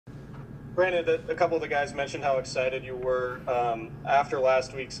Brandon, a couple of the guys mentioned how excited you were after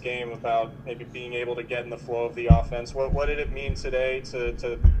last week's game about maybe being able to get in the flow of the offense. What did it mean today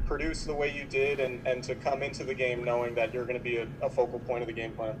to produce the way you did and to come into the game knowing that you're going to be a focal point of the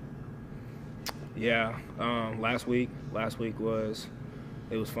game plan? Yeah, last week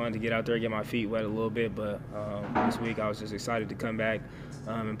it was fun to get out there and get my feet wet a little bit, but this week I was just excited to come back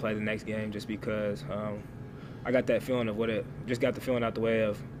and play the next game just because I got that feeling of just got the feeling out the way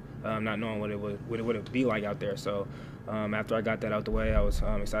of not knowing what it would be like out there. So after I got that out the way, I was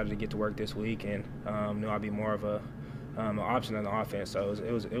excited to get to work this week and knew I'd be more of an option on the offense. So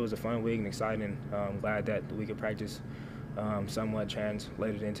it was a fun week and exciting. I'm glad that we could practice somewhat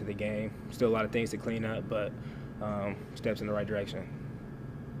translated into the game. Still a lot of things to clean up, but steps in the right direction.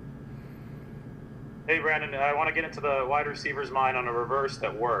 Hey, Brandon, I want to get into the wide receiver's mind on a reverse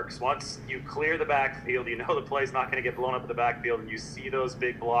that works. Once you clear the backfield, you know the play's not going to get blown up in the backfield, and you see those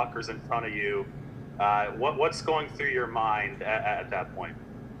big blockers in front of you. What's going through your mind at that point?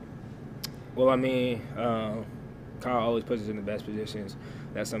 Well, I mean, Kyle always puts us in the best positions.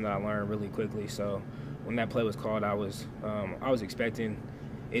 That's something that I learned really quickly. So when that play was called, I was expecting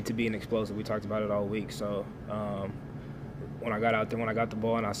it to be an explosive. We talked about it all week. So when I got out there, when I got the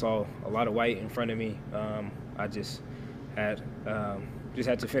ball and I saw a lot of white in front of me, I just had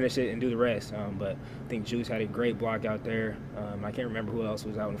to finish it and do the rest. But I think Juice had a great block out there. I can't remember who else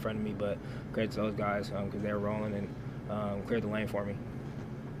was out in front of me, but credit to those guys because they were rolling and cleared the lane for me.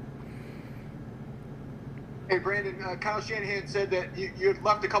 Hey, Brandon, Kyle Shanahan said that you had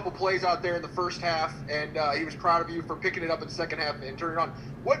left a couple plays out there in the first half, and he was proud of you for picking it up in the second half and turning it on.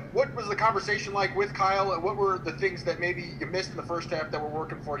 What was the conversation like with Kyle? What were the things that maybe you missed in the first half that were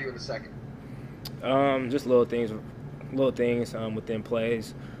working for you in the second? Just little things within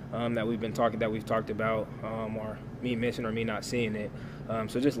plays that we've talked about, or me missing or me not seeing it.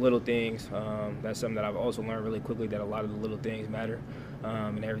 So just little things. That's something that I've also learned really quickly, that a lot of the little things matter,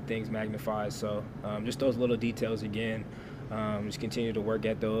 and everything's magnified. So just those little details again. Just continue to work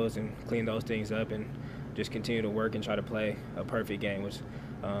at those and clean those things up, and just continue to work and try to play a perfect game, which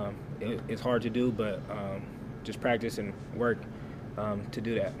it's hard to do, but just practice and work to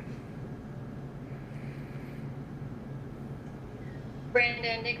do that.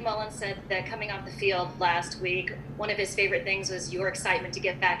 Brandon, Nick Mullins said that coming off the field last week, one of his favorite things was your excitement to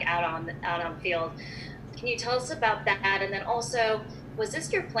get back out on field. Can you tell us about that? And then also, was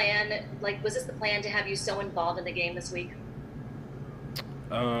this your plan? Was this the plan to have you so involved in the game this week?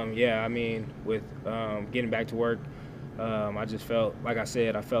 Yeah, I mean, with getting back to work, I just felt, like I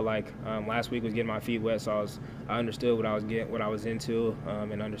said, last week was getting my feet wet, so I understood what I was into,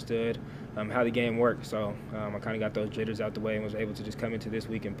 and understood how the game worked. So I kind of got those jitters out the way and was able to just come into this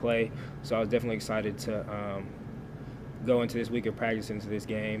week and play. So I was definitely excited to go into this week of practice into this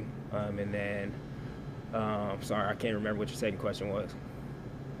game. And then, sorry, I can't remember what your second question was.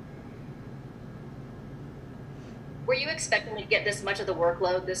 Were you expecting to get this much of the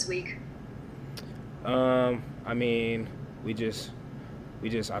workload this week? I mean,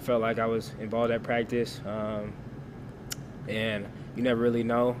 I felt like I was involved at practice, and you never really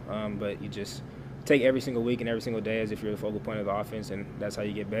know, but you just take every single week and every single day as if you're the focal point of the offense, and that's how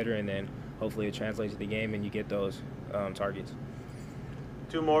you get better, and then hopefully it translates to the game and you get those targets.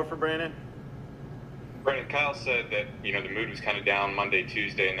 Two more for Brandon. Brandon, Kyle said that, the mood was kind of down Monday,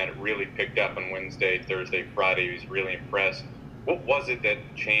 Tuesday, and that it really picked up on Wednesday, Thursday, Friday. He was really impressed. What was it that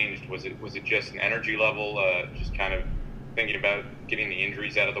changed? Was it just an energy level, just kind of thinking about getting the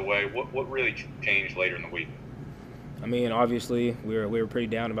injuries out of the way? What really changed later in the week? I mean, obviously, we were pretty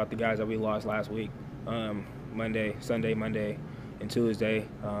down about the guys that we lost last week, Sunday, Monday, and Tuesday.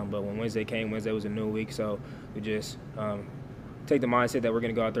 But when Wednesday came, Wednesday was a new week, so we just take the mindset that we're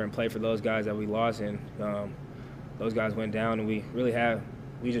going to go out there and play for those guys that we lost, and those guys went down, and we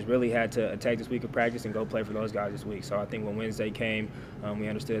just really had to attack this week of practice and go play for those guys this week. So I think when Wednesday came, we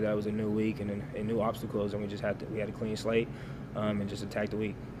understood that it was a new week and new obstacles, and we had a clean slate and just attack the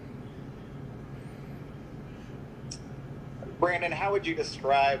week. Brandon, how would you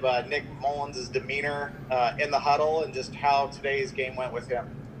describe Nick Mullins' demeanor in the huddle and just how today's game went with him?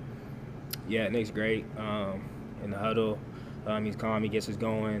 Yeah, Nick's great in the huddle. He's calm, he gets us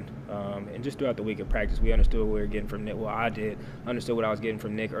going, and just throughout the week of practice, we understood what we were getting from Nick. Well, I understood what I was getting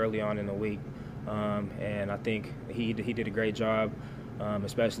from Nick early on in the week, and I think he did a great job,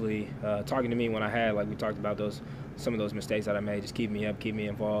 especially talking to me when I had, like we talked about, some of those mistakes that I made, just keep me up, keep me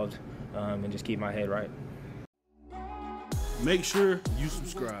involved, and just keep my head right. Make sure you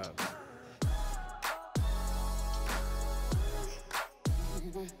subscribe.